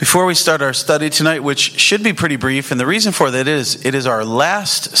Before we start our study tonight, which should be pretty brief, and the reason for that is it is our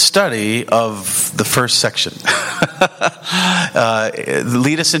last study of the first section.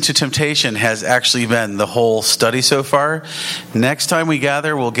 Lead us into temptation has actually been the whole study so far. Next time we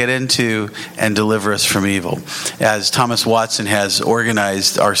gather, we'll get into and deliver us from evil, as Thomas Watson has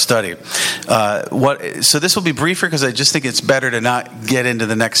organized our study. So this will be briefer because I just think it's better to not get into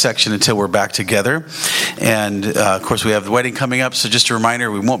the next section until we're back together. And of course, we have the wedding coming up, so just a reminder,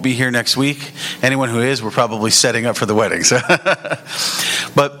 we won't be here next week. Anyone who is, we're probably setting up for the wedding. So.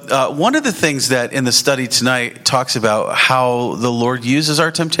 But one of the things that in the study tonight talks about how the Lord uses our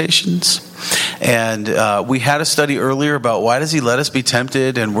temptations. And we had a study earlier about why does he let us be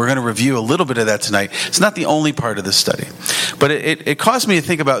tempted, and we're going to review a little bit of that tonight. It's not the only part of the study. But it caused me to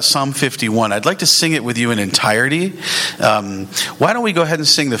think about Psalm 51. I'd like to sing it with you in entirety. Why don't we go ahead and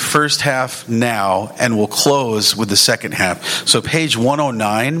sing the first half now, and we'll close with the second half. So page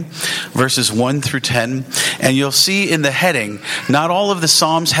 109, verses 1 through 10. And you'll see in the heading, not all of the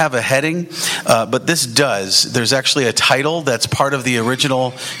Psalms have a heading, but this does. There's actually a title that's part of the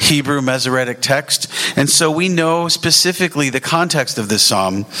original Hebrew Masoretic text. And so we know specifically the context of this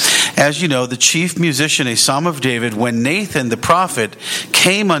psalm. As you know, the chief musician, a psalm of David, when Nathan the prophet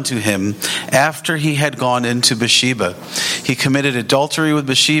came unto him after he had gone into Bathsheba. He committed adultery with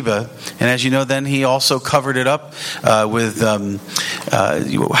Bathsheba, and as you know, then he also covered it up with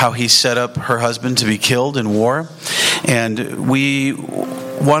how he set up her husband to be killed in war. And we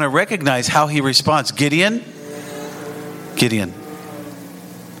want to recognize how he responds. Gideon.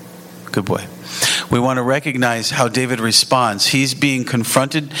 Good boy. We want to recognize how David responds. He's being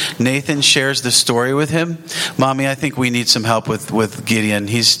confronted. Nathan shares the story with him. Mommy, I think we need some help with Gideon.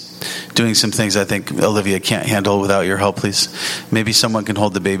 He's doing some things I think Olivia can't handle without your help, please. Maybe someone can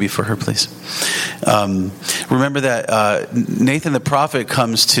hold the baby for her, please. Remember that Nathan the prophet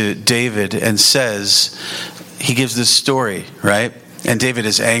comes to David and says, he gives this story, right? And David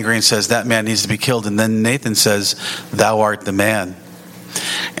is angry and says, that man needs to be killed. And then Nathan says, thou art the man.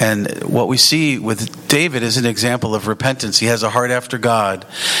 And what we see with David is an example of repentance. He has a heart after God.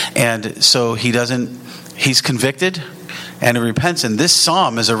 And so he's convicted and he repents. And this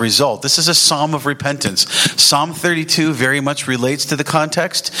psalm is a result. This is a psalm of repentance. Psalm 32 very much relates to the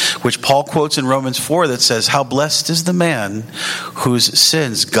context, which Paul quotes in Romans 4 that says, how blessed is the man whose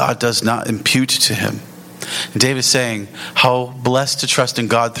sins God does not impute to him. And David's saying, how blessed to trust in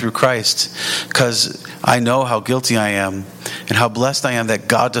God through Christ, because I know how guilty I am, and how blessed I am that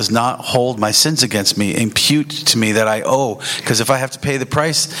God does not hold my sins against me, impute to me that I owe, because if I have to pay the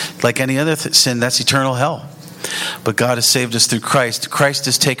price like any other sin, that's eternal hell. But God has saved us through Christ. Christ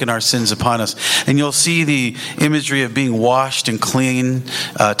has taken our sins upon us. And you'll see the imagery of being washed and clean,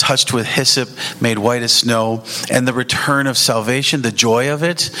 touched with hyssop, made white as snow, and the return of salvation, the joy of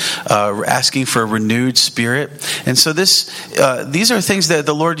it, asking for a renewed spirit. And so these are things that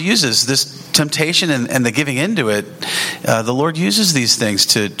the Lord uses, this temptation and the giving into it. The Lord uses these things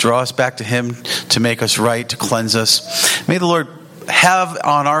to draw us back to Him, to make us right, to cleanse us. May the Lord have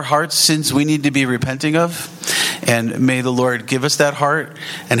on our hearts sins we need to be repenting of. And may the Lord give us that heart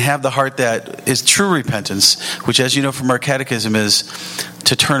and have the heart that is true repentance, which, as you know from our catechism, is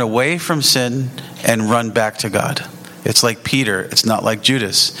to turn away from sin and run back to God. It's like Peter. It's not like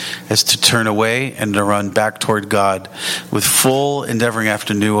Judas. It's to turn away and to run back toward God with full endeavoring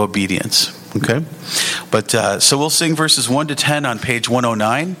after new obedience. Okay? But so we'll sing verses 1 to 10 on page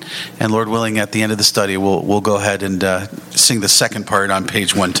 109. And Lord willing, at the end of the study, we'll go ahead and sing the second part on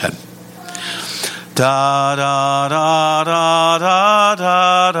page 110. Da da da da da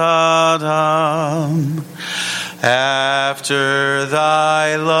da da da. After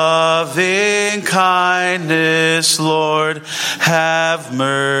thy loving kindness, Lord, have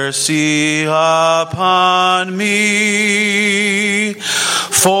mercy upon me.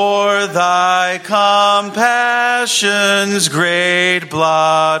 For thy compassions great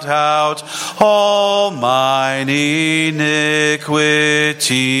blot out all mine iniquity.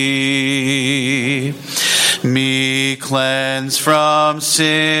 Me cleanse from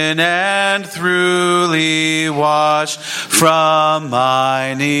sin and thoroughly wash from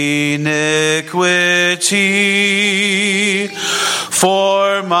mine iniquity.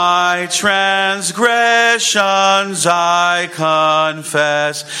 For my transgressions I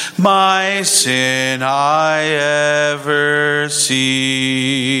confess, my sin I ever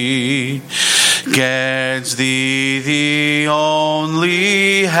see. 'Gainst thee, the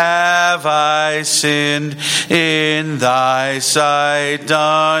only, have I sinned, in thy sight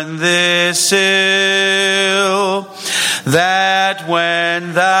done this ill, that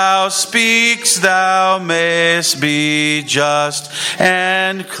when thou speakst, thou mayst be just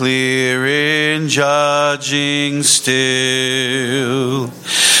and clear in judging still.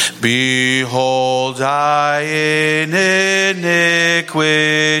 Behold, I in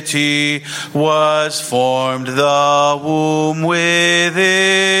iniquity was formed the womb within.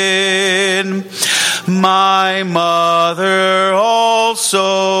 My mother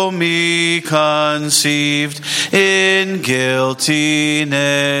also me conceived in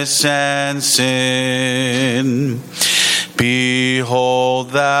guiltiness and sin. Behold,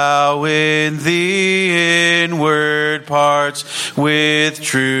 thou in the inward parts with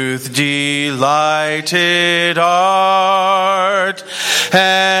truth delighted art,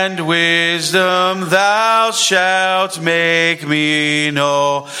 and wisdom thou shalt make me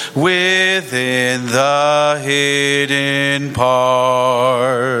know within the hidden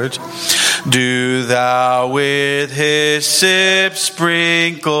part. Do thou with hyssop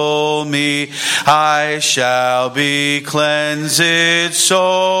sprinkle me, I shall be cleansed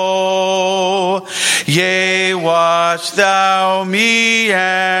so. Yea, wash thou me,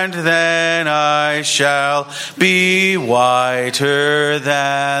 and then I shall be whiter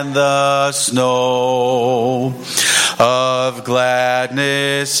than the snow. Of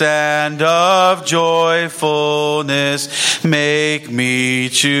gladness and of joyfulness make me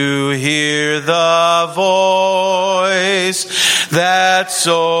to hear the voice, that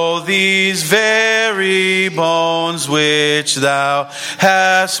so these very bones which thou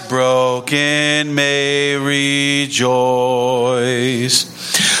hast broken may rejoice.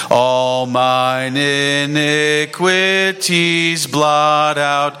 All mine iniquities blot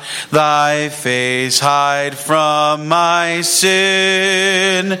out, thy face hide from my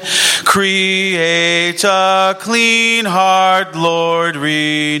sin. Create a clean heart, Lord,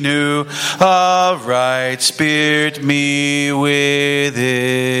 renew a right spirit me within.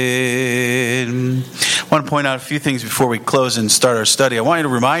 I want to point out a few things before we close and start our study. I want you to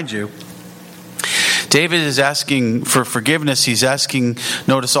remind you, David is asking for forgiveness. He's asking,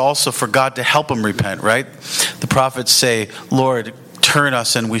 notice also, for God to help him repent, right? The prophets say, Lord, turn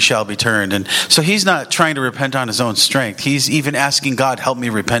us and we shall be turned. And so he's not trying to repent on his own strength. He's even asking God, help me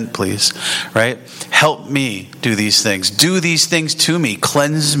repent, please, right? Help me do these things. Do these things to me.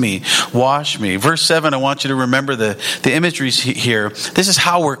 Cleanse me. Wash me. Verse 7, I want you to remember the imagery here. This is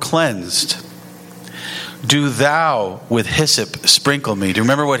how we're cleansed. Do thou with hyssop sprinkle me. Do you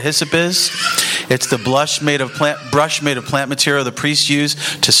remember what hyssop is? It's the brush made of plant material the priests use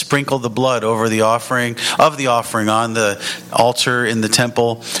to sprinkle the blood over the offering on the altar in the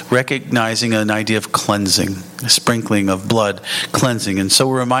temple, recognizing an idea of cleansing, a sprinkling of blood, cleansing. And so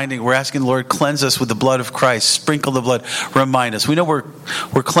we're asking the Lord, cleanse us with the blood of Christ, sprinkle the blood, remind us. We know we're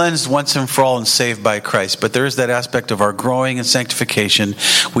cleansed once and for all and saved by Christ, but there is that aspect of our growing in sanctification.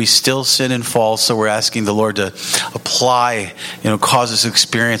 We still sin and fall, so we're asking the Lord to apply, cause us to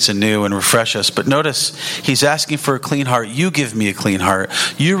experience anew and refresh us. But notice, he's asking for a clean heart. You give me a clean heart.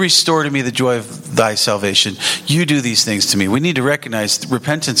 You restore to me the joy of thy salvation. You do these things to me. We need to recognize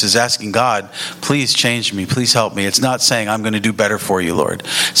repentance is asking God, please change me. Please help me. It's not saying I'm going to do better for you, Lord.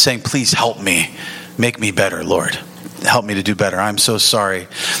 It's saying, please help me. Make me better, Lord. Help me to do better. I'm so sorry.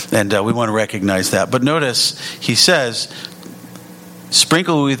 And we want to recognize that. But notice, he says,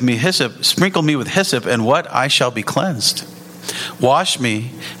 sprinkle me with hyssop, and what? I shall be cleansed. Wash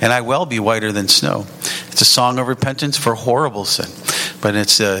me, and I will be whiter than snow. It's a song of repentance for horrible sin. But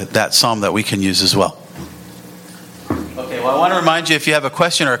it's that psalm that we can use as well. Okay, well, I want to remind you, if you have a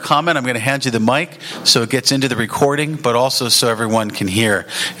question or a comment, I'm going to hand you the mic so it gets into the recording, but also so everyone can hear.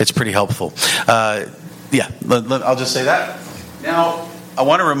 It's pretty helpful. I'll just say that. Now, I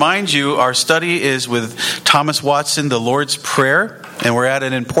want to remind you, our study is with Thomas Watson, the Lord's Prayer. And we're at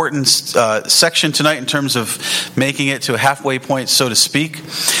an important section tonight in terms of making it to a halfway point, so to speak.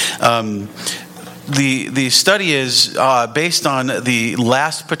 The study is based on the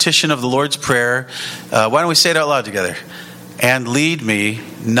last petition of the Lord's Prayer. Why don't we say it out loud together? And lead me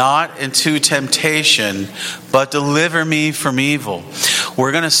not into temptation, but deliver me from evil.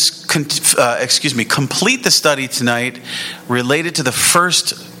 We're going to complete the study tonight related to the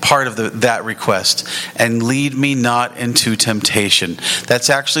first part of that request, and lead me not into temptation. That's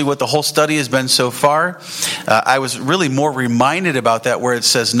actually what the whole study has been so far. I was really more reminded about that where it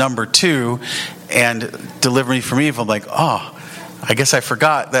says number 2, and deliver me from evil. I'm like, I guess I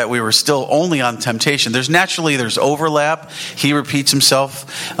forgot that we were still only on temptation. There's overlap. He repeats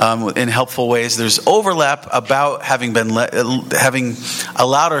himself in helpful ways. There's overlap about having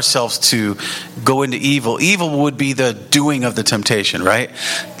allowed ourselves to go into evil. Evil would be the doing of the temptation, right?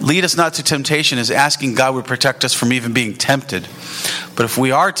 Lead us not to temptation is asking God would protect us from even being tempted. But if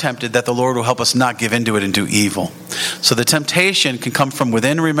we are tempted, that the Lord will help us not give into it and do evil. So the temptation can come from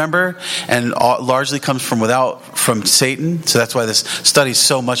within, remember, and largely comes from without, from Satan. So that's why this study is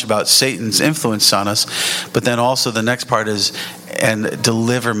so much about Satan's influence on us. But then also the next part is, and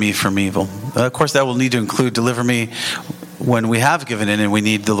deliver me from evil. Of course, that will need to include deliver me when we have given in and we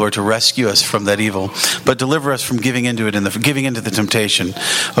need the Lord to rescue us from that evil, but deliver us from giving into it and giving into the temptation.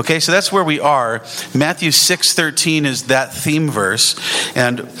 Okay, so that's where we are. Matthew 6:13 is that theme verse,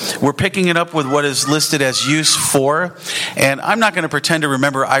 and we're picking it up with what is listed as use for. And I'm not going to pretend to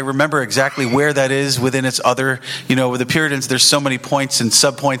remember. I remember exactly where that is within its other. With the Puritans, there's so many points and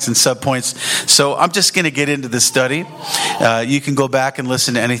subpoints. So I'm just going to get into the study. You can go back and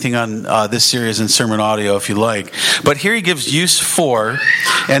listen to anything on this series in sermon audio if you like. But here he gives use for,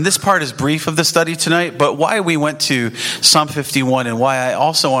 and this part is brief of the study tonight, but why we went to Psalm 51 and why I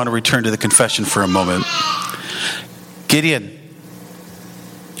also want to return to the confession for a moment. Gideon,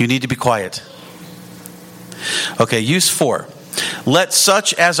 you need to be quiet. Okay, use for. Let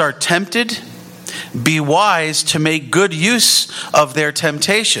such as are tempted be wise to make good use of their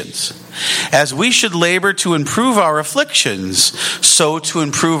temptations. As we should labor to improve our afflictions, so to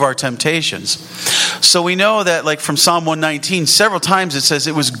improve our temptations. So we know that, like from Psalm 119, several times it says,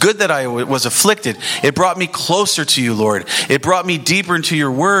 it was good that I was afflicted. It brought me closer to you, Lord. It brought me deeper into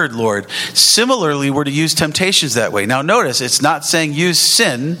your word, Lord. Similarly, we're to use temptations that way. Now notice, it's not saying use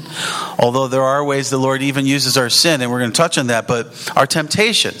sin, although there are ways the Lord even uses our sin, and we're going to touch on that, but our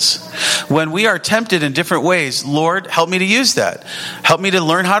temptations. When we are tempted in different ways, Lord, help me to use that. Help me to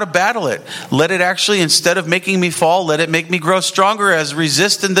learn how to battle it. Let it actually, instead of making me fall, let it make me grow stronger as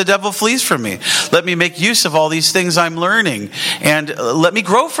resist and the devil flees from me. Let me make use of all these things I'm learning, and let me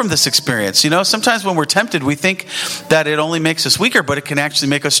grow from this experience. Sometimes when we're tempted, we think that it only makes us weaker, but it can actually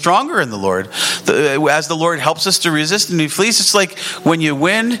make us stronger in the Lord. As the Lord helps us to resist and he flees, it's like when you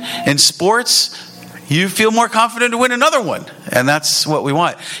win in sports, you feel more confident to win another one. And that's what we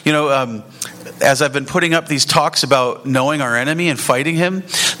want. As I've been putting up these talks about knowing our enemy and fighting him,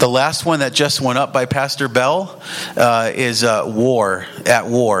 the last one that just went up by Pastor Bell is at war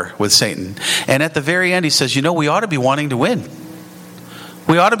with Satan. And at the very end, he says, we ought to be wanting to win.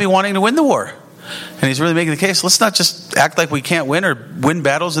 We ought to be wanting to win the war. And he's really making the case, let's not just act like we can't win or win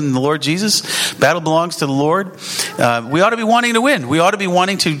battles in the Lord Jesus. Battle belongs to the Lord. We ought to be wanting to win. We ought to be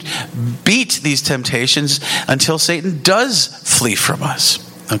wanting to beat these temptations until Satan does flee from us.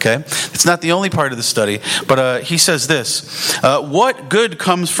 Okay? It's not the only part of the study, but he says this. What good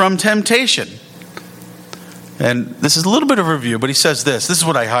comes from temptation? And this is a little bit of a review, but he says this. This is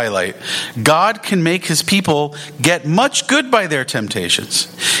what I highlight. God can make his people get much good by their temptations.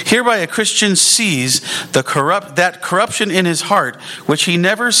 Hereby a Christian sees that corruption in his heart, which he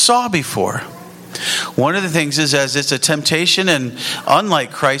never saw before. One of the things is, as it's a temptation, and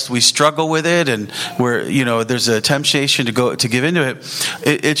unlike Christ, we struggle with it, and there's a temptation to give into it.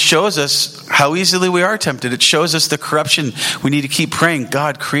 It shows us how easily we are tempted. It shows us the corruption. We need to keep praying.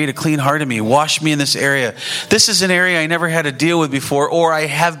 God, create a clean heart in me. Wash me in this area. This is an area I never had to deal with before, or I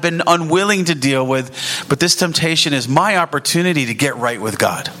have been unwilling to deal with. But this temptation is my opportunity to get right with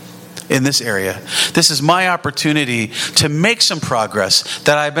God. In this area. This is my opportunity to make some progress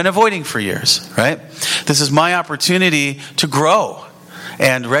that I've been avoiding for years, right? This is my opportunity to grow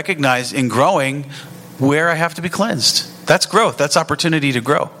and recognize in growing where I have to be cleansed. That's growth. That's opportunity to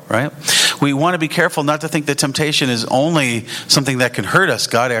grow, right? We want to be careful not to think that temptation is only something that can hurt us.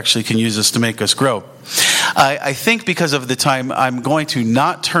 God actually can use us to make us grow. I think because of the time, I'm going to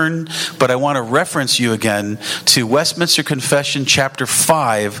not turn, but I want to reference you again to Westminster Confession, chapter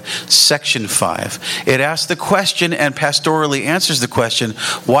 5, section 5. It asks the question and pastorally answers the question,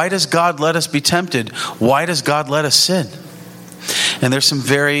 why does God let us be tempted? Why does God let us sin? And there's some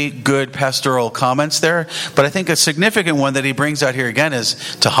very good pastoral comments there, but I think a significant one that he brings out here again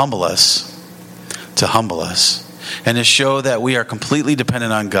is to humble us. To humble us. And to show that we are completely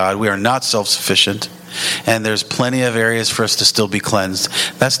dependent on God. We are not self-sufficient. And there's plenty of areas for us to still be cleansed.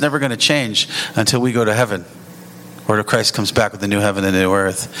 That's never going to change until we go to heaven. or till Christ comes back with the new heaven and the new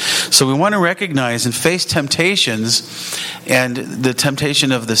earth. So we want to recognize and face temptations, and the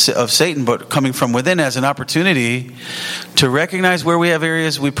temptation of Satan, but coming from within, as an opportunity to recognize where we have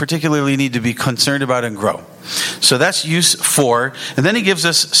areas we particularly need to be concerned about and grow. So that's use 4. And then he gives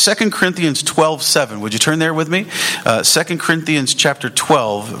us 2 Corinthians 12:7. Would you turn there with me? 2 Corinthians chapter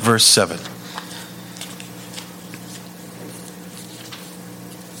 12, verse 7.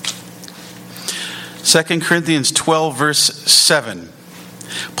 2 Corinthians 12, verse 7.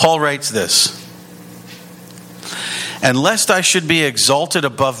 Paul writes this: "And lest I should be exalted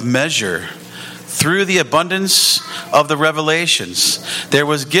above measure through the abundance of the revelations, there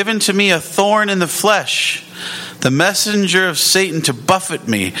was given to me a thorn in the flesh, the messenger of Satan to buffet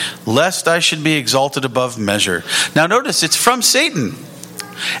me, lest I should be exalted above measure." Now notice, it's from Satan.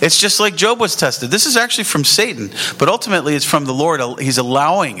 It's just like Job was tested. This is actually from Satan, but ultimately it's from the Lord. He's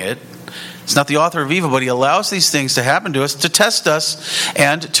allowing it. It's not the author of evil, but he allows these things to happen to us to test us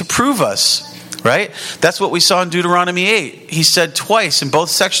and to prove us. Right? That's what we saw in Deuteronomy 8. He said twice in both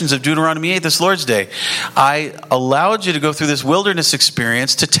sections of Deuteronomy 8 this Lord's Day, I allowed you to go through this wilderness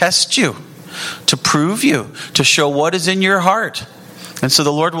experience to test you, to prove you, to show what is in your heart. And so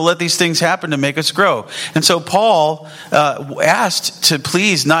the Lord will let these things happen to make us grow. And so Paul asked to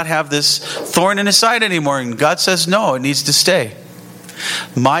please not have this thorn in his side anymore. And God says, no, it needs to stay.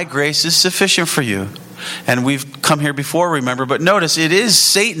 My grace is sufficient for you. And we've come here before, remember, but notice it is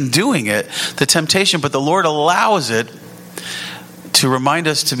Satan doing it, the temptation, but the Lord allows it to remind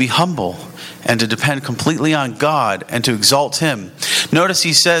us to be humble and to depend completely on God and to exalt Him. Notice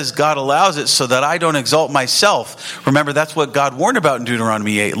he says God allows it so that I don't exalt myself. Remember, that's what God warned about in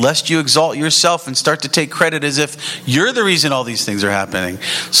Deuteronomy 8, lest you exalt yourself and start to take credit as if you're the reason all these things are happening.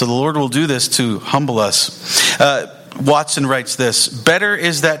 So the Lord will do this to humble us. Watson writes this: better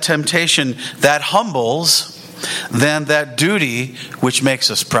is that temptation that humbles than that duty which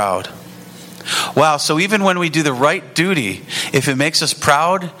makes us proud. Wow, so even when we do the right duty, if it makes us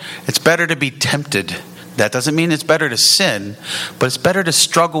proud, it's better to be tempted. That doesn't mean it's better to sin, but it's better to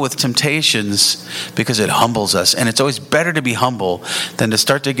struggle with temptations because it humbles us. And it's always better to be humble than to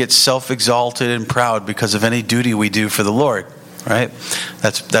start to get self-exalted and proud because of any duty we do for the Lord. Right?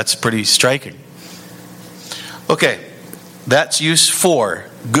 That's pretty striking. Okay, that's use 4.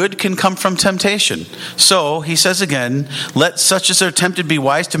 Good can come from temptation. So, he says again, let such as are tempted be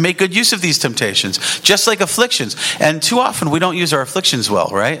wise to make good use of these temptations, just like afflictions. And too often we don't use our afflictions well,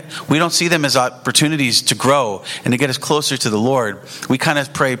 right? We don't see them as opportunities to grow and to get us closer to the Lord. We kind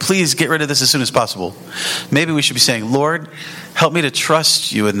of pray, please get rid of this as soon as possible. Maybe we should be saying, Lord, help me to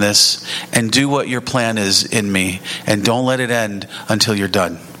trust you in this and do what your plan is in me, and don't let it end until you're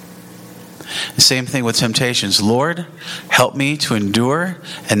done. The same thing with temptations. Lord, help me to endure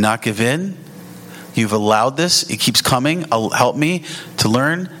and not give in. You've allowed this. It keeps coming. Help me to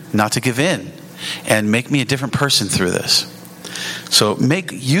learn not to give in and make me a different person through this. So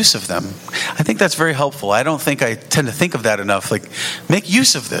make use of them. I think that's very helpful. I don't think I tend to think of that enough. Like, make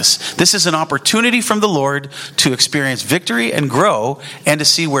use of this. This is an opportunity from the Lord to experience victory and grow and to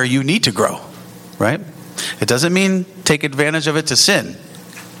see where you need to grow. Right? It doesn't mean take advantage of it to sin.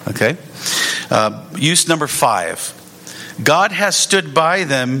 Okay? Use number 5. God has stood by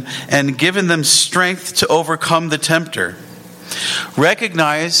them and given them strength to overcome the tempter.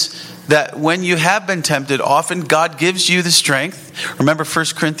 Recognize that when you have been tempted, often God gives you the strength. Remember 1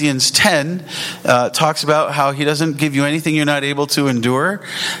 Corinthians 10 talks about how He doesn't give you anything you're not able to endure,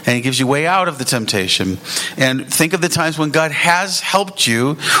 and He gives you way out of the temptation. And think of the times when God has helped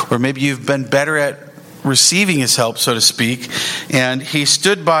you, or maybe you've been better at receiving His help, so to speak, and He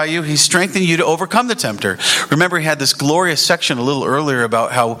stood by you. He strengthened you to overcome the tempter. Remember, He had this glorious section a little earlier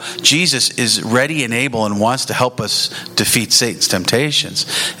about how Jesus is ready and able and wants to help us defeat Satan's temptations.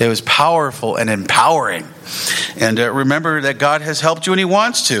 It was powerful and empowering. And remember that God has helped you and He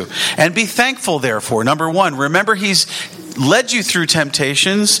wants to. And be thankful, therefore. Number 1, remember He's led you through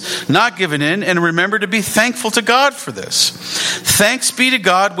temptations, not given in, and remember to be thankful to God for this. Thanks be to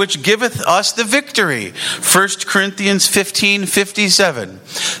God which giveth us the victory. 1 Corinthians 15:57.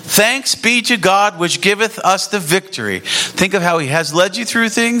 Thanks be to God which giveth us the victory. Think of how He has led you through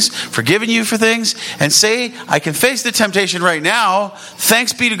things, forgiven you for things, and say, I can face the temptation right now.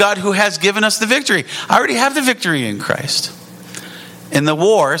 Thanks be to God who has given us the victory. I already have the victory in Christ. In the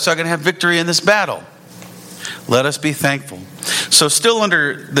war, so I can have victory in this battle. Let us be thankful. So still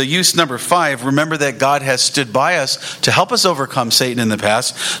under the use number 5, remember that God has stood by us to help us overcome Satan in the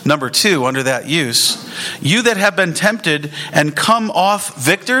past. Number 2, under that use, you that have been tempted and come off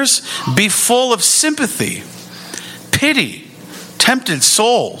victors, be full of sympathy, pity, tempted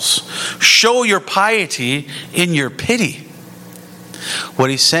souls, show your piety in your pity. What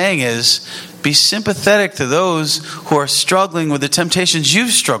he's saying is, be sympathetic to those who are struggling with the temptations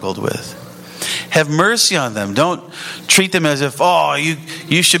you've struggled with. Have mercy on them. Don't treat them as if,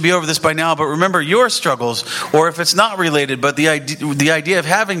 you should be over this by now, but remember your struggles. Or if it's not related, but the idea of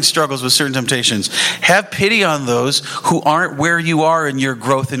having struggles with certain temptations. Have pity on those who aren't where you are in your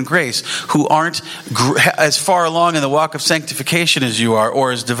growth in grace, who aren't as far along in the walk of sanctification as you are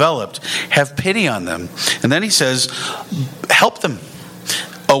or as developed. Have pity on them. And then he says, help them.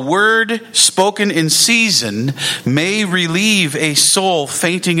 A word spoken in season may relieve a soul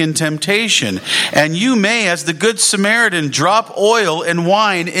fainting in temptation, and you may, as the Good Samaritan, drop oil and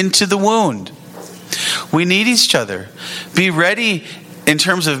wine into the wound. We need each other. Be ready in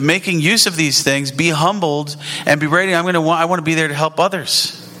terms of making use of these things. Be humbled and be ready. I want to be there to help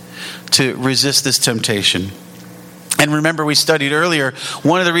others to resist this temptation. And remember, we studied earlier,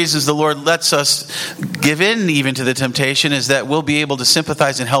 one of the reasons the Lord lets us give in even to the temptation is that we'll be able to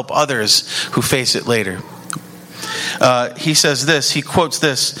sympathize and help others who face it later. He says this, he quotes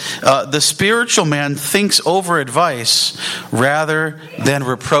this, the spiritual man thinks over advice rather than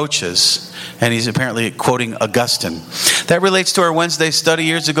reproaches. And he's apparently quoting Augustine. That relates to our Wednesday study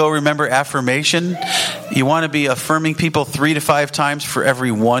years ago. Remember affirmation? You want to be affirming people 3 to 5 times for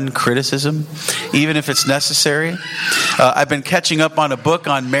every one criticism, even if it's necessary. I've been catching up on a book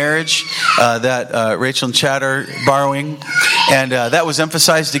on marriage that Rachel and Chad are borrowing. And that was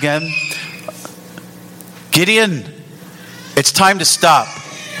emphasized again. Gideon, it's time to stop.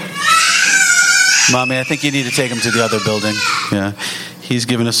 Mommy, I think you need to take him to the other building. Yeah. He's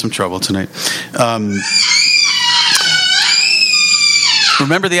giving us some trouble tonight.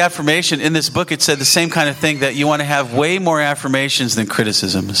 Remember the affirmation in this book, it said the same kind of thing, that you want to have way more affirmations than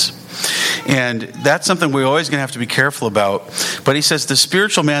criticisms. And that's something we're always going to have to be careful about. But he says the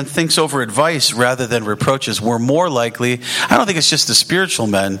spiritual man thinks over advice rather than reproaches. We're more likely, I don't think it's just the spiritual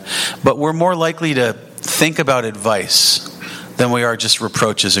men, but we're more likely to think about advice than we are just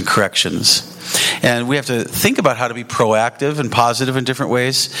reproaches and corrections. And we have to think about how to be proactive and positive in different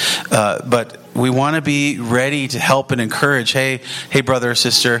ways. But we want to be ready to help and encourage. Hey, brother or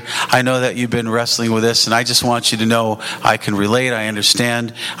sister, I know that you've been wrestling with this, and I just want you to know I can relate. I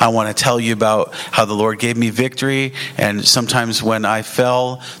understand. I want to tell you about how the Lord gave me victory. And sometimes when I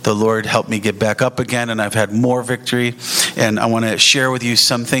fell, the Lord helped me get back up again, and I've had more victory. And I want to share with you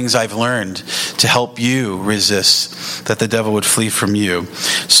some things I've learned to help you resist, that the devil would flee from you.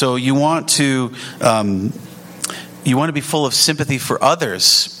 So you want to be full of sympathy for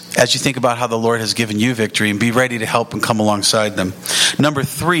others as you think about how the Lord has given you victory, and be ready to help and come alongside them. Number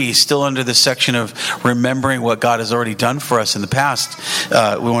 3, still under this section of remembering what God has already done for us in the past,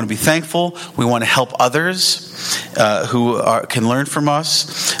 we want to be thankful. We want to help others who can learn from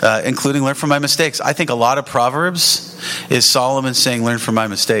us, including learn from my mistakes. I think a lot of Proverbs is Solomon saying, learn from my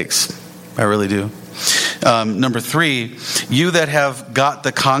mistakes. I really do. Number 3, you that have got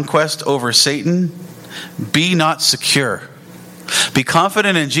the conquest over Satan, be not secure. Be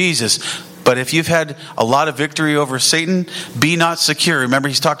confident in Jesus, but if you've had a lot of victory over Satan, be not secure. Remember,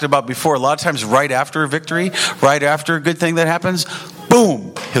 he's talked about before, a lot of times right after a victory, right after a good thing that happens,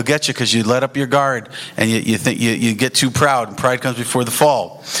 boom, he'll get you because you let up your guard and you think you get too proud, and pride comes before the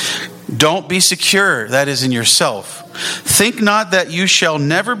fall. Don't be secure, that is, in yourself. Think not that you shall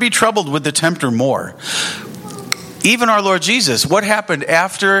never be troubled with the tempter more. Even our Lord Jesus, what happened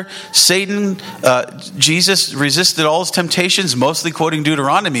after Satan, Jesus resisted all his temptations, mostly quoting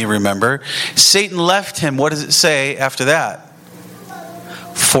Deuteronomy, remember? Satan left him, what does it say after that?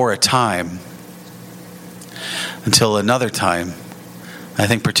 For a time. Until another time. I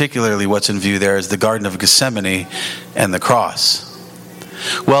think particularly what's in view there is the Garden of Gethsemane and the cross.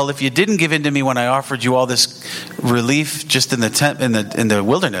 Well, if you didn't give in to me when I offered you all this relief just in the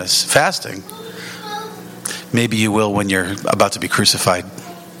wilderness, fasting, maybe you will when you're about to be crucified,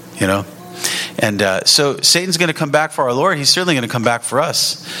 And so Satan's going to come back for our Lord. He's certainly going to come back for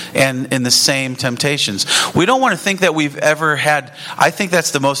us, and in the same temptations. We don't want to think that we've ever had, I think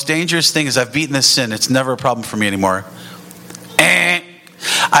that's the most dangerous thing, is I've beaten this sin. It's never a problem for me anymore.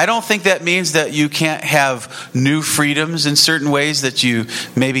 I don't think that means that you can't have new freedoms in certain ways that you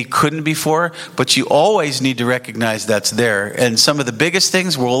maybe couldn't before, but you always need to recognize that's there. And some of the biggest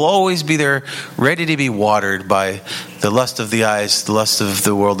things will always be there, ready to be watered by the lust of the eyes, the lust of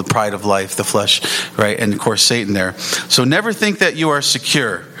the world, the pride of life, the flesh, right? And of course, Satan there. So never think that you are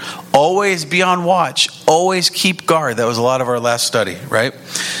secure. Always be on watch. Always keep guard. That was a lot of our last study, right?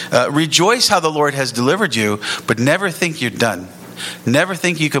 Rejoice how the Lord has delivered you, but never think you're done. Never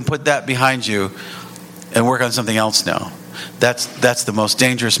think you can put that behind you and work on something else now. that's the most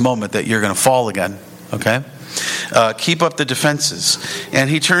dangerous moment that you're going to fall again. Okay? Keep up the defenses. And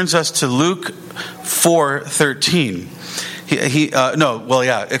he turns us to Luke 4:13.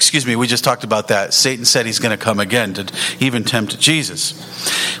 We just talked about that. Satan said he's going to come again to even tempt Jesus.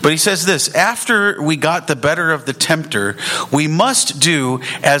 But he says this: after we got the better of the tempter, we must do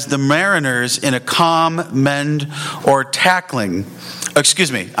as the mariners in a calm, mend, or tackling.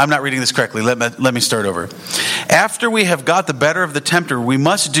 Excuse me, I'm not reading this correctly. Let me start over. After we have got the better of the tempter, we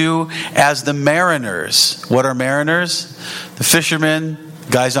must do as the mariners. What are mariners? The fishermen,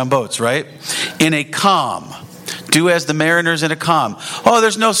 guys on boats, right? In a calm. Do as the mariners in a calm. Oh,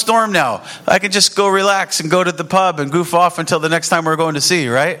 there's no storm now. I can just go relax and go to the pub and goof off until the next time we're going to sea,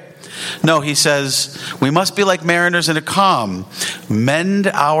 right? No, he says, we must be like mariners in a calm. Mend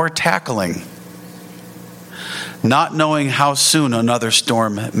our tackling, not knowing how soon another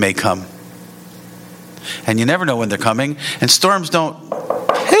storm may come. And you never know when they're coming. And storms don't,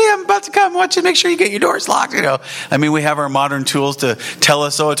 hey, I'm about to come. I want you to make sure you get your doors locked. I mean, we have our modern tools to tell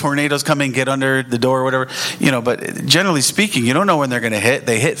us, a tornado's coming, get under the door or whatever. But generally speaking, you don't know when they're going to hit.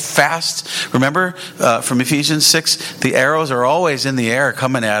 They hit fast. Remember from Ephesians 6, the arrows are always in the air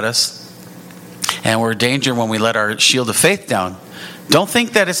coming at us. And we're in danger when we let our shield of faith down. Don't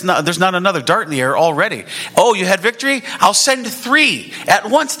think that there's not another dart in the air already. Oh, you had victory? I'll send 3 at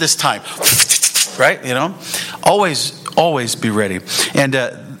once this time. Right? Always be ready.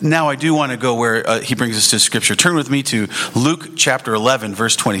 And now I do want to go where he brings us to Scripture. Turn with me to Luke chapter 11,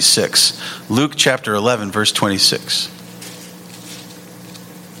 verse 26. Luke chapter 11, verse 26.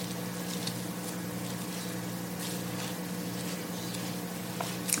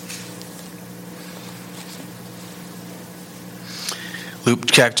 Luke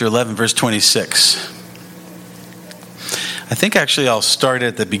chapter 11, verse 26. I think actually I'll start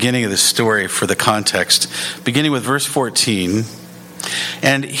at the beginning of the story for the context. Beginning with verse 14.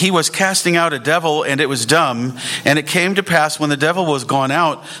 And he was casting out a devil, and it was dumb. And it came to pass, when the devil was gone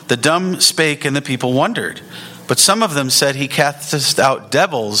out, the dumb spake, and the people wondered. But some of them said, he casteth out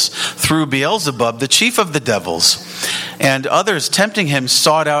devils through Beelzebub, the chief of the devils. And others, tempting him,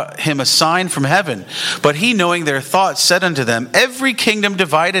 sought out him a sign from heaven. But he, knowing their thoughts, said unto them, every kingdom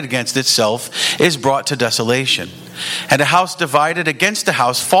divided against itself is brought to desolation. And a house divided against a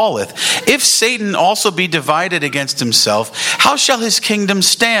house falleth. If Satan also be divided against himself, how shall his kingdom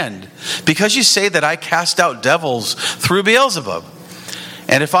stand? Because you say that I cast out devils through Beelzebub.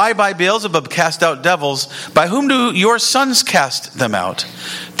 And if I by Beelzebub cast out devils, by whom do your sons cast them out?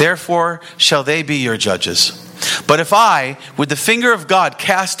 Therefore shall they be your judges. But if I, with the finger of God,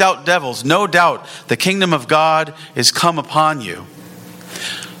 cast out devils, no doubt the kingdom of God is come upon you.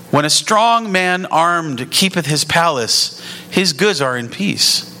 When a strong man armed keepeth his palace, his goods are in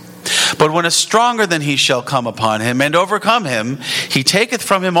peace. But when a stronger than he shall come upon him and overcome him, he taketh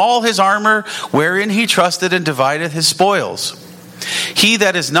from him all his armor wherein he trusted, and divideth his spoils. He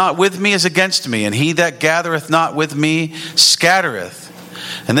that is not with me is against me, and he that gathereth not with me scattereth.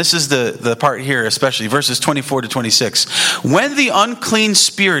 And this is the part here, especially verses 24 to 26. When the unclean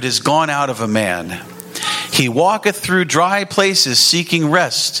spirit is gone out of a man, he walketh through dry places seeking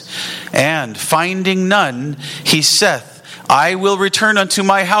rest, and finding none, he saith, I will return unto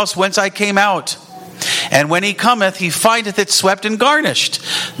my house whence I came out. And when he cometh, he findeth it swept and garnished.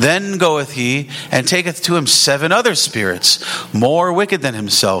 Then goeth he, and taketh to him 7 other spirits, more wicked than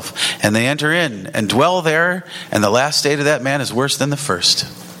himself. And they enter in, and dwell there, and the last state of that man is worse than the first.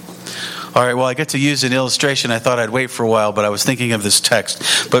 All right, well, I get to use an illustration. I thought I'd wait for a while, but I was thinking of this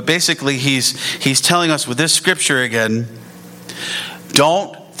text. But basically, he's telling us with this scripture again,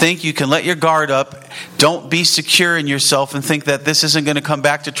 don't think you can let your guard up. Don't be secure in yourself and think that this isn't going to come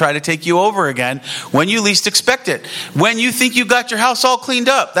back to try to take you over again when you least expect it. When you think you got your house all cleaned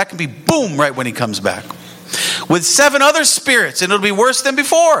up, that can be boom right when he comes back. With 7 other spirits, and it'll be worse than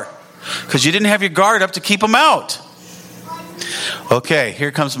before because you didn't have your guard up to keep them out. Okay,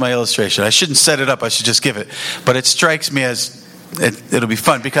 here comes my illustration. I shouldn't set it up. I should just give it. But it strikes me as it'll be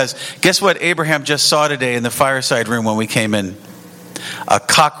fun because guess what Abraham just saw today in the fireside room when we came in? A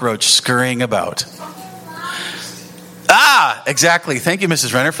cockroach scurrying about. Ah, exactly. Thank you,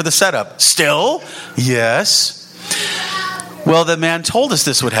 Mrs. Renner, for the setup. Still? Yes. Well, the man told us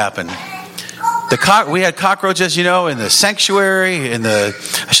this would happen. We had cockroaches, in the sanctuary, I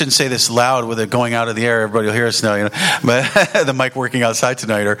shouldn't say this loud with it going out of the air. Everybody will hear us now, but the mic working outside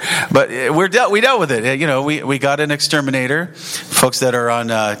tonight. But we dealt with it. We got an exterminator, folks that are on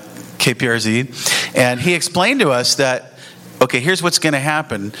KPRZ, and he explained to us that, okay, here's what's going to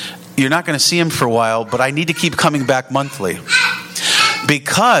happen. You're not going to see him for a while, but I need to keep coming back monthly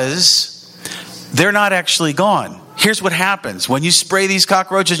because they're not actually gone. here's what happens. When you spray these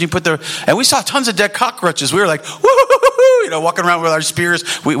cockroaches, and we saw tons of dead cockroaches. We were like, woo, walking around with our spears.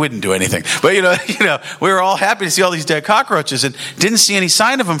 We didn't do anything. But, we were all happy to see all these dead cockroaches and didn't see any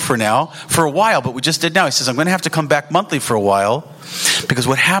sign of them for a while, but we just did now. He says, I'm going to have to come back monthly for a while, because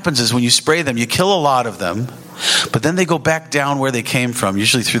what happens is when you spray them, you kill a lot of them, but then they go back down where they came from,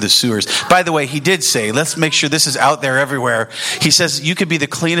 usually through the sewers. By the way, he did say, let's make sure this is out there everywhere. He says you could be the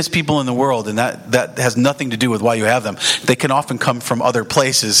cleanest people in the world, and that has nothing to do with why you have them. They can often come from other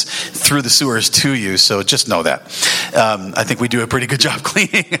places through the sewers to you, so just know that. I think we do a pretty good job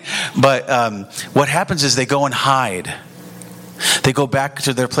cleaning. But what happens is they go and hide. They go back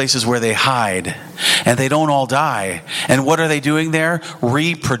to their places where they hide, and they don't all die. And what are they doing there?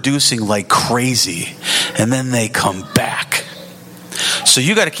 Reproducing like crazy. And then they come back. So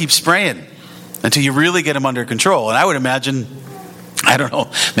you got to keep spraying until you really get them under control. And I would imagine, I don't know,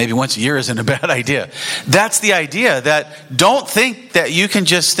 maybe once a year isn't a bad idea. That's the idea, that don't think that you can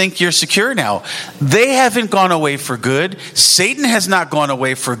just think you're secure now. They haven't gone away for good. Satan has not gone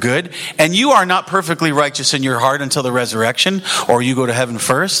away for good. And you are not perfectly righteous in your heart until the resurrection, or you go to heaven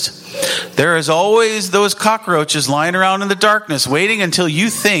first. There is always those cockroaches lying around in the darkness, waiting until you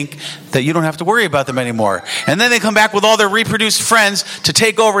think that you don't have to worry about them anymore. And then they come back with all their reproduced friends to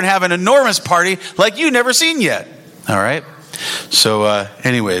take over and have an enormous party like you've never seen yet. All right? So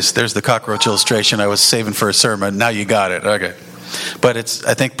anyways, there's the cockroach illustration I was saving for a sermon. Now you got it. Okay. But it's,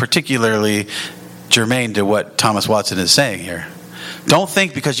 I think, particularly germane to what Thomas Watson is saying here. Don't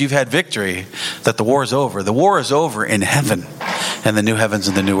think because you've had victory that the war is over. The war is over in heaven and the new heavens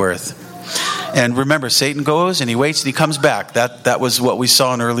and the new earth. And remember, Satan goes and he waits and he comes back. That was what we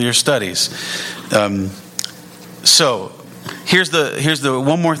saw in earlier studies. So here's the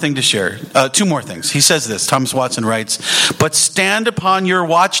one more thing to share. Two more things. He says this. Thomas Watson writes, "But stand upon your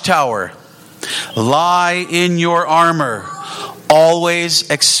watchtower, lie in your armor, always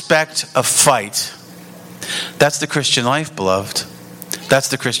expect a fight." That's the Christian life, beloved. That's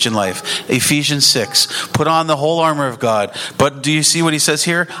the Christian life. Ephesians 6. Put on the whole armor of God. But do you see what he says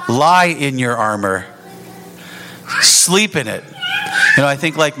here? Lie in your armor. Sleep in it. I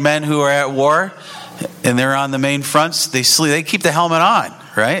think like men who are at war and they're on the main fronts, they sleep. They keep the helmet on,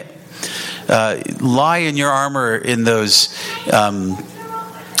 right? Lie in your armor in those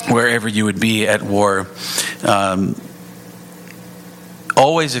wherever you would be at war.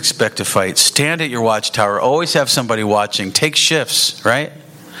 Always expect to fight. Stand at your watchtower. Always have somebody watching. Take shifts, right?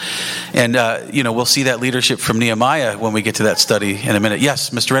 And, we'll see that leadership from Nehemiah when we get to that study in a minute. Yes,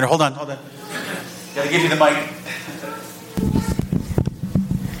 Mr. Renner, hold on. Got to give you the mic.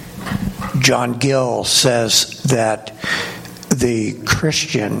 John Gill says that the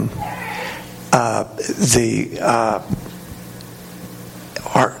Christian, are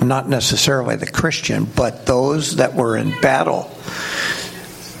not necessarily the Christian, but those that were in battle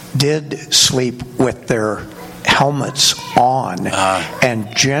did sleep with their helmets on,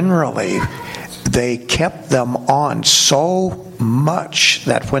 and generally they kept them on so much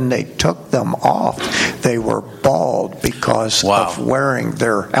that when they took them off, they were bald because of wearing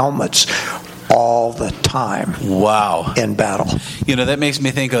their helmets all the time. Wow. In battle. That makes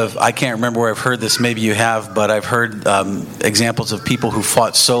me think of, I can't remember where I've heard this, maybe you have, but I've heard examples of people who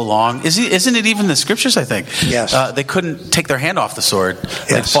fought so long. Isn't it even the scriptures, I think? Yes. They couldn't take their hand off the sword. Yes.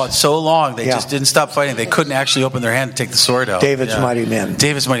 They fought so long, they just didn't stop fighting. They couldn't actually open their hand to take the sword out. David's mighty men.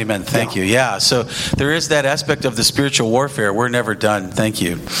 David's mighty men, thank you. Yeah, so there is that aspect of the spiritual warfare. We're never done. Thank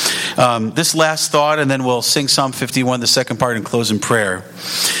you. This last thought, and then we'll sing Psalm 51, the second part, and close in prayer.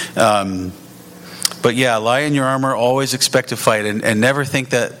 But yeah, lie in your armor, always expect to fight, and never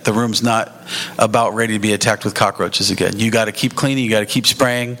think that the room's not about ready to be attacked with cockroaches again. You got to keep cleaning, you got to keep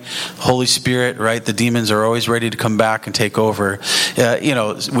spraying. Holy Spirit, right? The demons are always ready to come back and take over.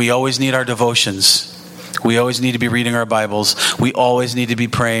 We always need our devotions. We always need to be reading our Bibles. We always need to be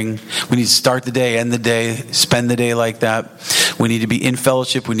praying. We need to start the day, end the day, spend the day like that. We need to be in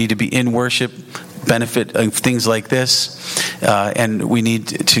fellowship. We need to be in worship. Benefit of things like this, and we need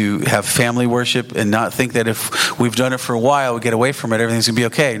to have family worship and not think that if we've done it for a while, we get away from it, everything's gonna be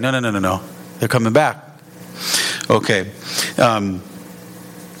okay. No. They're coming back. Okay.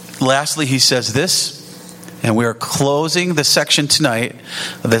 Lastly, he says this, and we are closing the section tonight,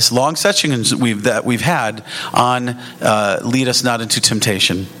 this long section that we've had on lead us not into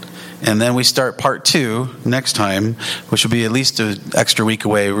temptation. And then we start part 2 next time, which will be at least an extra week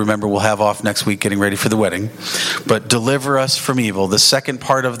away. Remember, we'll have off next week getting ready for the wedding. But deliver us from evil. The second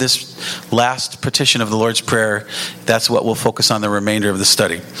part of this last petition of the Lord's Prayer, that's what we'll focus on the remainder of the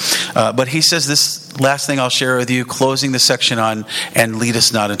study. But he says this last thing I'll share with you, closing the section on, and lead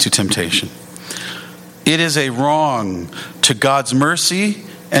us not into temptation. It is a wrong to God's mercy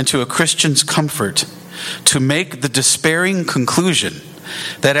and to a Christian's comfort to make the despairing conclusion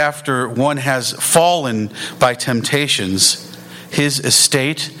that after one has fallen by temptations, his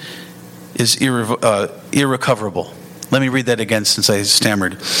estate is irrecoverable. Let me read that again since I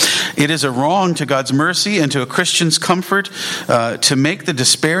stammered. It is a wrong to God's mercy and to a Christian's comfort to make the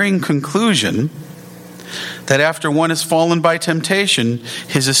despairing conclusion that after one has fallen by temptation,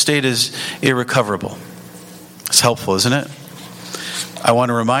 his estate is irrecoverable. It's helpful, isn't it? I want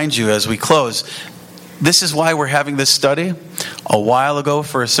to remind you as we close, this is why we're having this study. A while ago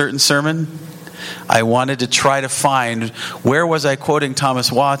for a certain sermon, I wanted to try to find, where was I quoting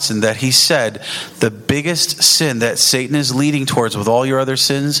Thomas Watson, that he said, the biggest sin that Satan is leading towards with all your other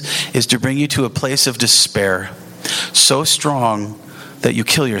sins is to bring you to a place of despair, so strong that you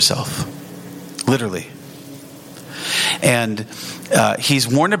kill yourself. Literally. And he's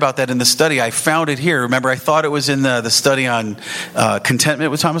warned about that in the study. I found it here. Remember, I thought it was in the study on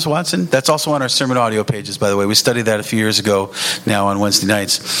contentment with Thomas Watson. That's also on our sermon audio pages, by the way. We studied that a few years ago now on Wednesday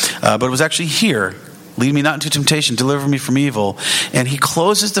nights. But it was actually here. Lead me not into temptation, deliver me from evil. And he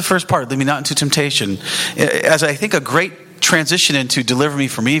closes the first part, lead me not into temptation, as I think a great transition into deliver me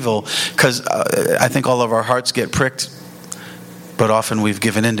from evil, because I think all of our hearts get pricked, but often we've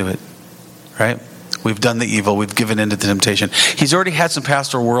given into it, right? We've done the evil. We've given into the temptation. He's already had some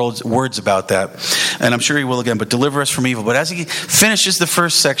pastoral words about that, and I'm sure he will again, but deliver us from evil. But as he finishes the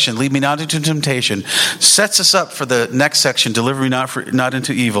first section, lead me not into temptation, sets us up for the next section, deliver me not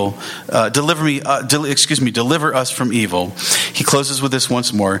into evil, deliver us from evil. He closes with this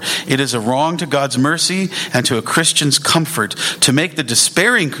once more. It is a wrong to God's mercy and to a Christian's comfort to make the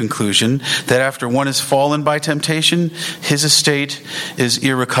despairing conclusion that after one has fallen by temptation, his estate is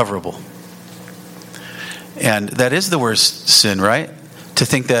irrecoverable. And that is the worst sin, right? To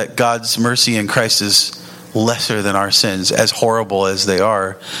think that God's mercy in Christ is lesser than our sins, as horrible as they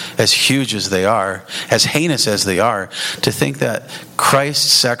are, as huge as they are, as heinous as they are. To think that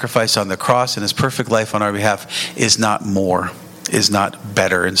Christ's sacrifice on the cross and his perfect life on our behalf is not more, is not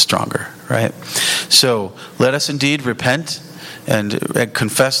better and stronger, right? So let us indeed repent and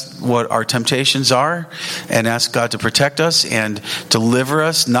confess what our temptations are and ask God to protect us and deliver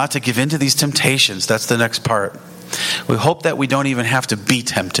us, not to give in to these temptations. That's the next part. We hope that we don't even have to be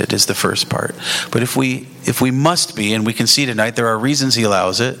tempted is the first part. But if we must be, and we can see tonight there are reasons he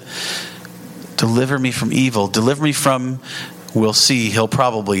allows it, deliver me from evil. Deliver me from, we'll see, he'll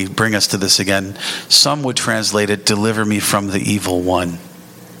probably bring us to this again. Some would translate it, deliver me from the evil one.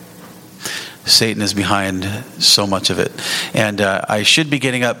 Satan is behind so much of it. And I should be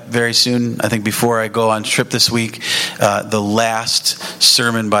getting up very soon, I think before I go on trip this week, the last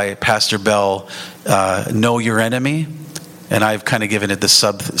sermon by Pastor Bell, Know Your Enemy. And I've kind of given it the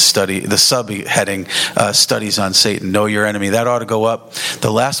subheading, Studies on Satan, Know Your Enemy. That ought to go up.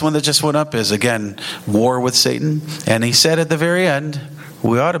 The last one that just went up is, again, War with Satan. And he said at the very end,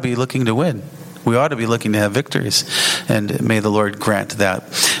 we ought to be looking to win. We ought to be looking to have victories, and may the Lord grant that.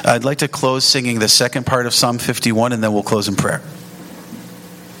 I'd like to close singing the second part of Psalm 51, and then we'll close in prayer.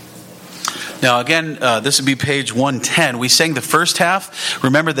 Now, again, this would be page 110. We sang the first half.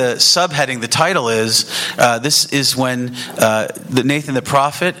 Remember the subheading, the title is, this is when Nathan the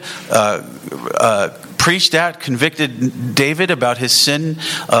prophet preached at, convicted David about his sin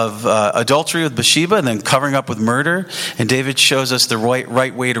of adultery with Bathsheba and then covering up with murder. And David shows us the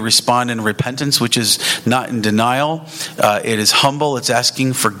right way to respond in repentance, which is not in denial. It is humble. It's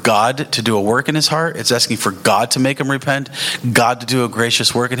asking for God to do a work in his heart. It's asking for God to make him repent, God to do a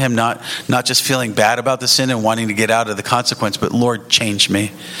gracious work in him, not just feeling bad about the sin and wanting to get out of the consequence, but Lord, change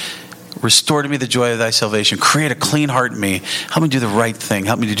me. Restore to me the joy of thy salvation. Create a clean heart in me. Help me do the right thing.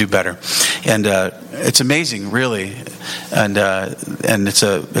 Help me to do better. And it's amazing, really. And it's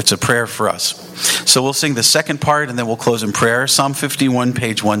a prayer for us. So we'll sing the second part and then we'll close in prayer. Psalm 51,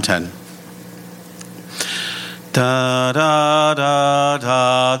 page 110. Da da da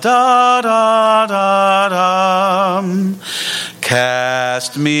da da da da da.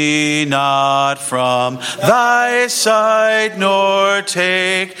 Cast me not from thy sight, nor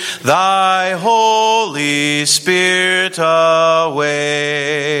take thy Holy Spirit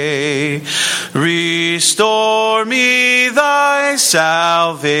away. Restore me thy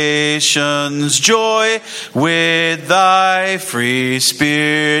salvation's joy, with thy free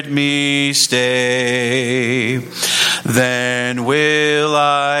Spirit me stay. Then will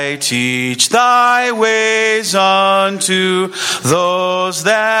I teach thy ways unto those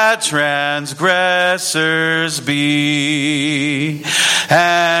that transgressors be,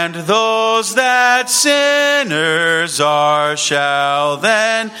 and those that sinners are shall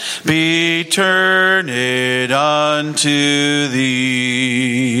then be turned unto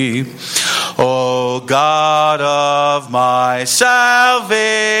thee. O God of my salvation,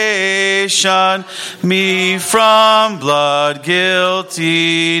 me from blood guiltiness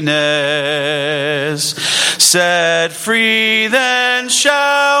set free, then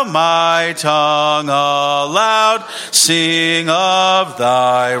shall my tongue aloud sing of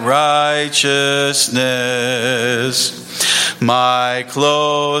thy righteousness. My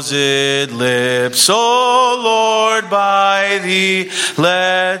closed lips, O Lord, by thee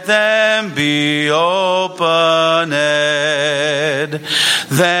let them be opened.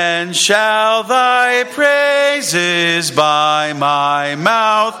 Then shall thy praises by my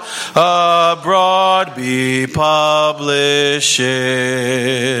mouth abroad be published.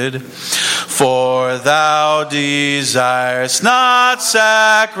 For thou desirest not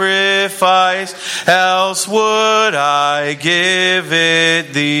sacrifice, else would I give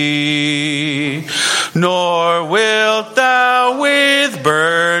it thee. Nor wilt thou with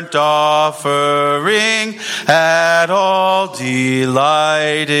burnt offering at all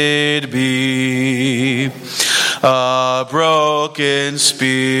delighted be. A broken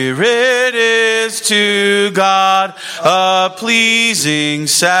spirit is to God a pleasing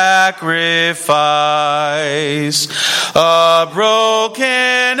sacrifice. A broken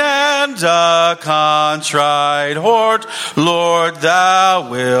and a contrite heart, Lord, thou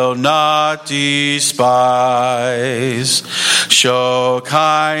wilt not despise. Show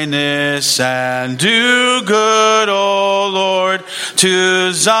kindness and do good, O Lord,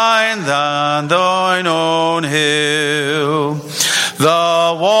 to Zion, thine own hill.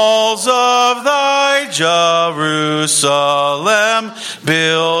 The walls of thy Jerusalem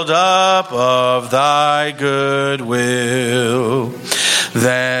build up of thy goodwill.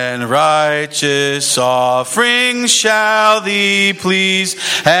 Then righteous offerings shall thee please,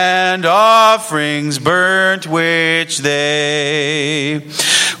 and offerings burnt which they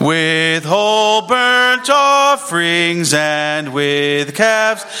with whole burnt offerings and with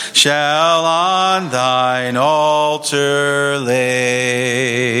calves shall on thine altar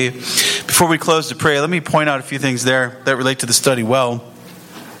lay. Before we close to pray, let me point out a few things there that relate to the study well.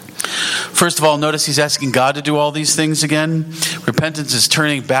 First of all, notice he's asking God to do all these things again. Repentance is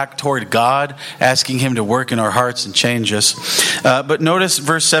turning back toward God, asking him to work in our hearts and change us. But notice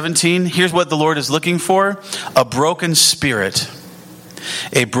verse 17. Here's what the Lord is looking for: a broken spirit,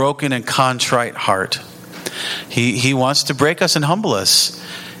 a broken and contrite heart. He wants to break us and humble us.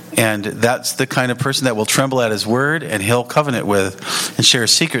 And that's the kind of person that will tremble at his word and he'll covenant with and share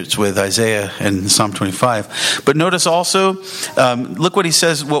secrets with, Isaiah and Psalm 25. But notice also, look what he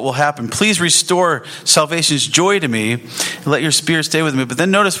says, what will happen. Please restore salvation's joy to me. Let your spirit stay with me. But then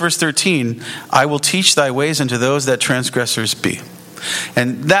notice verse 13, I will teach thy ways unto those that transgressors be.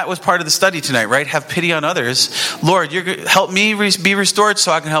 And that was part of the study tonight, right? Have pity on others. Lord, help me be restored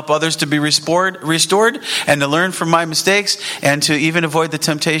so I can help others to be restored and to learn from my mistakes and to even avoid the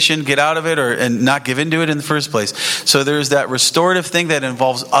temptation, get out of it and not give into it in the first place. So there's that restorative thing that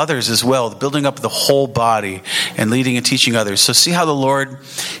involves others as well, building up the whole body and leading and teaching others. So see how the Lord,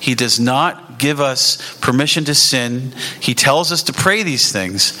 he does not give us permission to sin. He tells us to pray these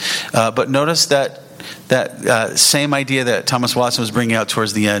things. But notice that same idea that Thomas Watson was bringing out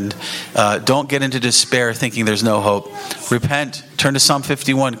towards the end. Don't get into despair thinking there's no hope. Repent. Turn to Psalm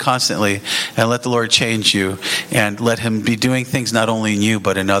 51 constantly and let the Lord change you and let him be doing things not only in you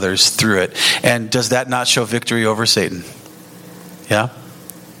but in others through it. And does that not show victory over Satan? Yeah?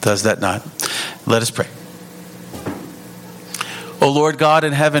 Does that not? Let us pray. O Lord God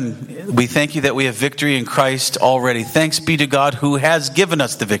in heaven, we thank you that we have victory in Christ already. Thanks be to God who has given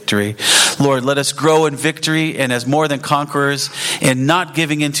us the victory. Lord, let us grow in victory and as more than conquerors and not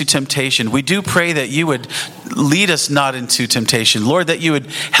giving into temptation. We do pray that you would lead us not into temptation. Lord, that you would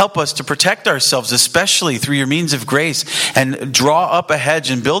help us to protect ourselves, especially through your means of grace, and draw up a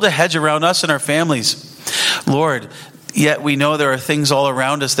hedge and build a hedge around us and our families. Lord, yet we know there are things all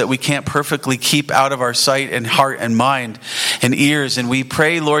around us that we can't perfectly keep out of our sight and heart and mind and ears. And we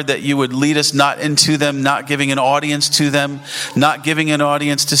pray, Lord, that you would lead us not into them, not giving an audience to them, not giving an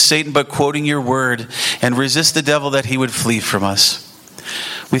audience to Satan, but quoting your word and resist the devil that he would flee from us.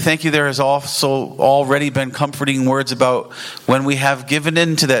 We thank you there has also already been comforting words about when we have given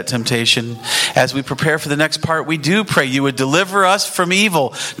in to that temptation. As we prepare for the next part, we do pray you would deliver us from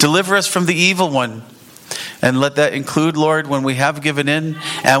evil, deliver us from the evil one. And let that include, Lord, when we have given in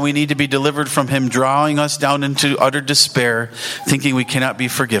and we need to be delivered from him, drawing us down into utter despair, thinking we cannot be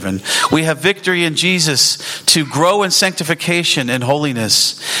forgiven. We have victory in Jesus to grow in sanctification and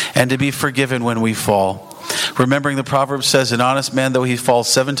holiness and to be forgiven when we fall. Remembering the proverb says, an honest man, though he falls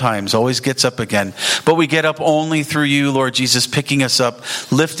 7 times, always gets up again. But we get up only through you, Lord Jesus, picking us up,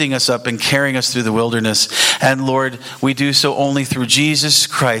 lifting us up, and carrying us through the wilderness. And Lord, we do so only through Jesus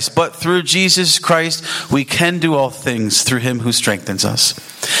Christ. But through Jesus Christ, we can do all things through him who strengthens us.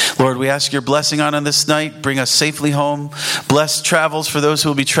 Lord, we ask your blessing on this night. Bring us safely home. Bless travels for those who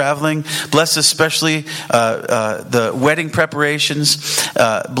will be traveling. Bless especially the wedding preparations.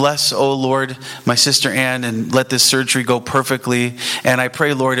 Bless, oh Lord, my sister Ann, and let this surgery go perfectly. And I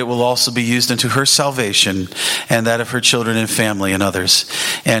pray, Lord, it will also be used unto her salvation and that of her children and family and others.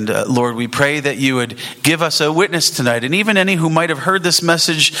 And Lord, we pray that you would give us a witness tonight. And even any who might have heard this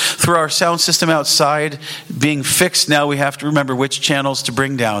message through our sound system outside being fixed now, we have to remember which channels to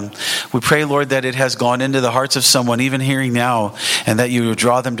bring down. We pray, Lord, that it has gone into the hearts of someone, even hearing now, and that you would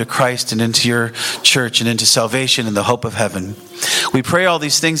draw them to Christ and into your church and into salvation and the hope of heaven. We pray all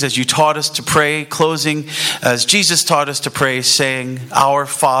these things as you taught us to pray, closing as Jesus taught us to pray, saying, Our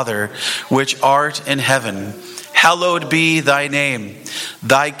Father, which art in heaven, hallowed be thy name.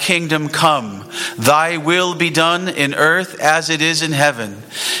 Thy kingdom come. Thy will be done in earth as it is in heaven.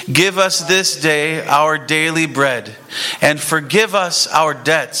 Give us this day our daily bread, and forgive us our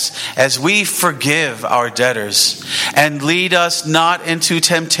debts as we forgive our debtors. And lead us not into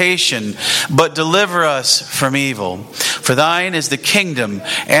temptation, but deliver us from evil. For thine is the kingdom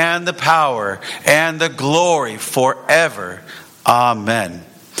and the power and the glory forever. Amen.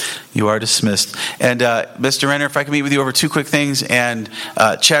 You are dismissed. And Mr. Renner, if I can meet with you over 2 quick things. And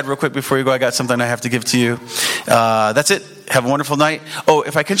Chad, real quick before you go, I got something I have to give to you. That's it. Have a wonderful night. Oh,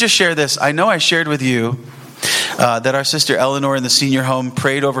 if I can just share this. I know I shared with you that our sister Eleanor in the senior home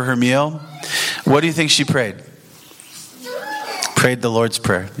prayed over her meal. What do you think she prayed? Prayed the Lord's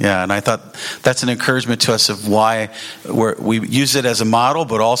Prayer. Yeah, and I thought that's an encouragement to us of why we use it as a model,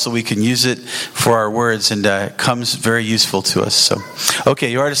 but also we can use it for our words, and it comes very useful to us. So,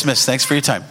 okay, you are dismissed. Thanks for your time.